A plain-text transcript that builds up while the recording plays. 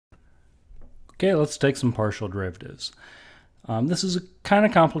Okay, let's take some partial derivatives. This is a kind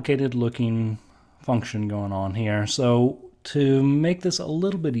of complicated looking function going on here. So to make this a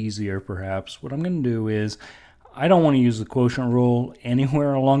little bit easier perhaps, what I'm going to do is I don't want to use the quotient rule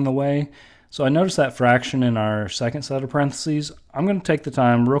anywhere along the way. So I notice that fraction in our second set of parentheses. I'm going to take the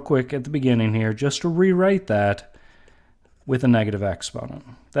time real quick at the beginning here just to rewrite that with a negative exponent.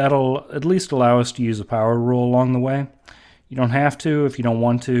 That'll at least allow us to use a power rule along the way. You don't have to if you don't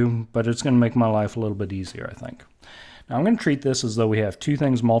want to, but it's going to make my life a little bit easier, I think. Now I'm going to treat this as though we have two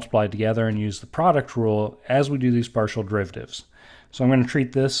things multiplied together and use the product rule as we do these partial derivatives. So I'm going to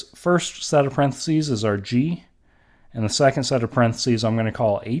treat this first set of parentheses as our g, and the second set of parentheses I'm going to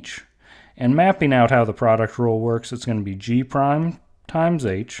call h. And mapping out how the product rule works, it's going to be g prime times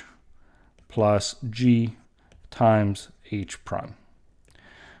h plus g times h prime.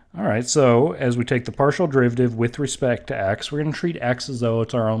 All right, so as we take the partial derivative with respect to x, we're going to treat x as though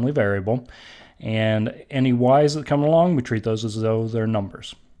it's our only variable, and any y's that come along, we treat those as though they're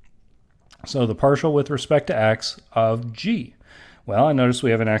numbers. So the partial with respect to x of g. Well, I notice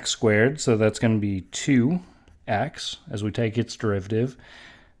we have an x squared, so that's going to be 2x as we take its derivative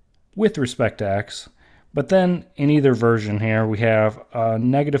with respect to x. But then in either version here, we have a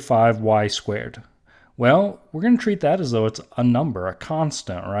negative 5y squared. Well, we're going to treat that as though it's a number, a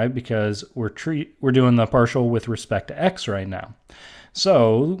constant, right? Because we're doing the partial with respect to x right now.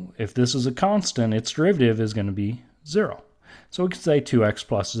 So if this is a constant, its derivative is going to be 0. So we could say 2x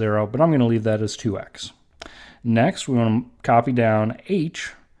plus 0, but I'm going to leave that as 2x. Next, we want to copy down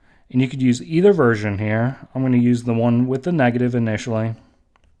h, and you could use either version here. I'm going to use the one with the negative initially.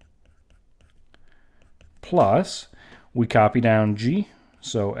 Plus, we copy down g.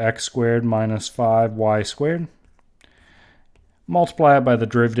 So x squared minus 5y squared. Multiply it by the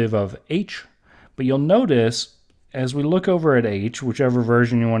derivative of h. But you'll notice as we look over at h, whichever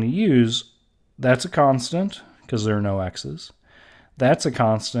version you want to use, that's a constant because there are no x's. That's a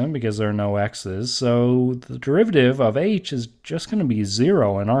constant because there are no x's. So the derivative of h is just going to be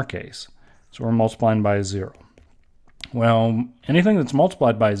 0 in our case. So we're multiplying by 0. Well, anything that's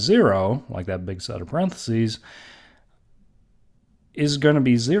multiplied by 0, like that big set of parentheses, is going to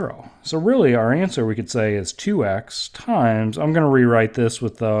be 0. So really our answer we could say is 2x times, I'm going to rewrite this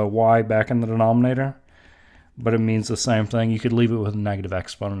with the y back in the denominator, but it means the same thing. You could leave it with a negative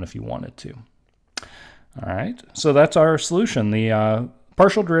exponent if you wanted to. All right, so that's our solution, the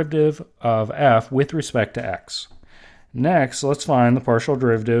partial derivative of f with respect to x. Next, let's find the partial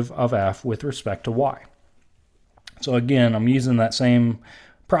derivative of f with respect to y. So again, I'm using that same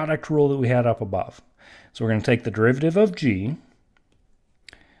product rule that we had up above. So we're going to take the derivative of g,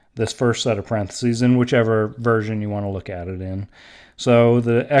 this first set of parentheses, in whichever version you want to look at it in. So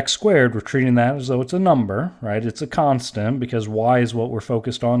the x squared, we're treating that as though it's a number, right? It's a constant because y is what we're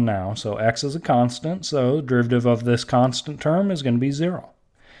focused on now. So x is a constant, so the derivative of this constant term is going to be 0.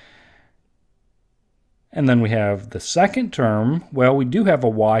 And then we have the second term. Well, we do have a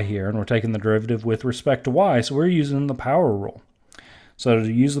y here, and we're taking the derivative with respect to y, so we're using the power rule. So to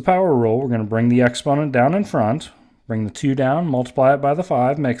use the power rule, we're going to bring the exponent down in front, bring the 2 down, multiply it by the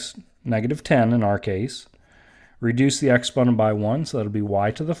 5, makes negative 10 in our case. Reduce the exponent by 1, so that'll be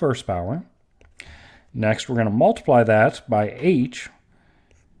y to the first power. Next, we're going to multiply that by h.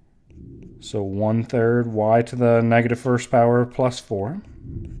 So 1/3 y to the negative first power plus 4.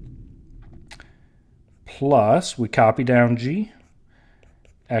 Plus, we copy down g,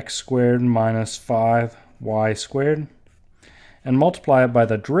 x squared minus 5y squared, and multiply it by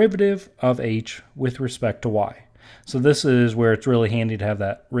the derivative of h with respect to y. So this is where it's really handy to have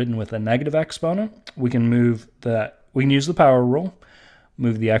that written with a negative exponent. We can use the power rule,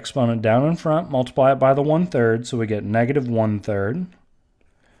 move the exponent down in front, multiply it by the 1/3, so we get negative 1/3.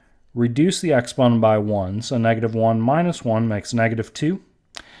 Reduce the exponent by 1, so negative 1 minus 1 makes negative 2.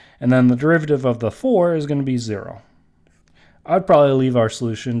 And then the derivative of the 4 is going to be 0. I'd probably leave our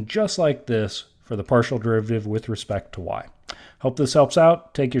solution just like this for the partial derivative with respect to y. Hope this helps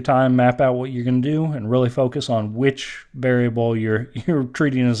out. Take your time, map out what you're going to do, and really focus on which variable you're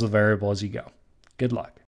treating as the variable as you go. Good luck.